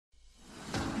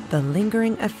The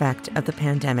lingering effect of the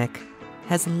pandemic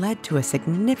has led to a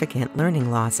significant learning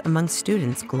loss among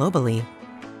students globally,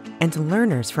 and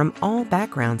learners from all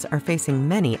backgrounds are facing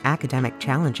many academic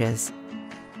challenges.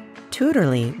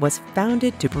 Tutorly was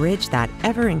founded to bridge that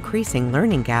ever-increasing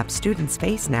learning gap students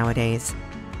face nowadays.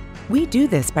 We do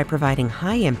this by providing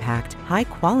high-impact,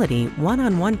 high-quality,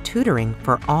 one-on-one tutoring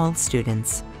for all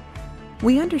students.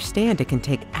 We understand it can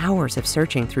take hours of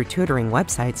searching through tutoring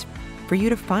websites for you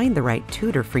to find the right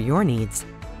tutor for your needs,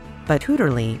 but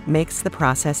Tutorly makes the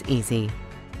process easy.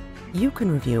 You can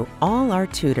review all our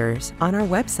tutors on our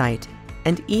website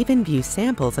and even view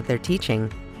samples of their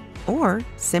teaching, or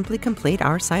simply complete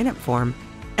our sign-up form,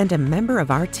 and a member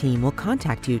of our team will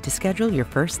contact you to schedule your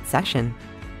first session.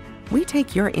 We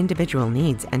take your individual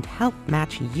needs and help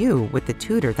match you with the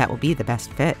tutor that will be the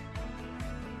best fit.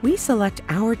 We select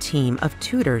our team of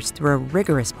tutors through a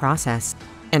rigorous process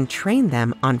and train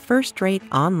them on first-rate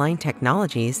online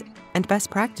technologies and best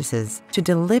practices to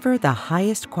deliver the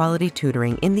highest quality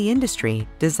tutoring in the industry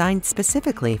designed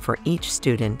specifically for each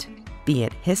student. Be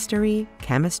it history,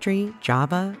 chemistry,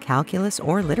 Java, calculus,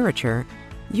 or literature,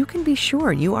 you can be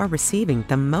sure you are receiving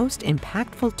the most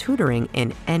impactful tutoring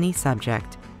in any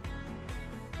subject.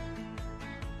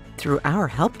 Through our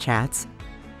help chats,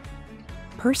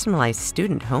 personalized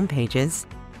student homepages,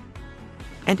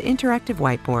 and interactive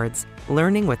whiteboards,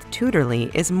 learning with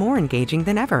Tutorly is more engaging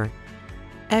than ever.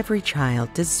 Every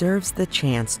child deserves the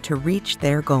chance to reach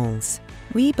their goals.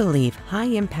 We believe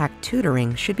high-impact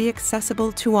tutoring should be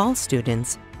accessible to all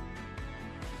students,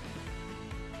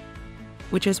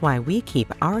 which is why we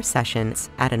keep our sessions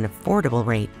at an affordable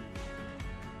rate.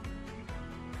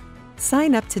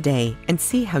 Sign up today and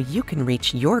see how you can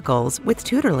reach your goals with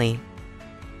Tutorly.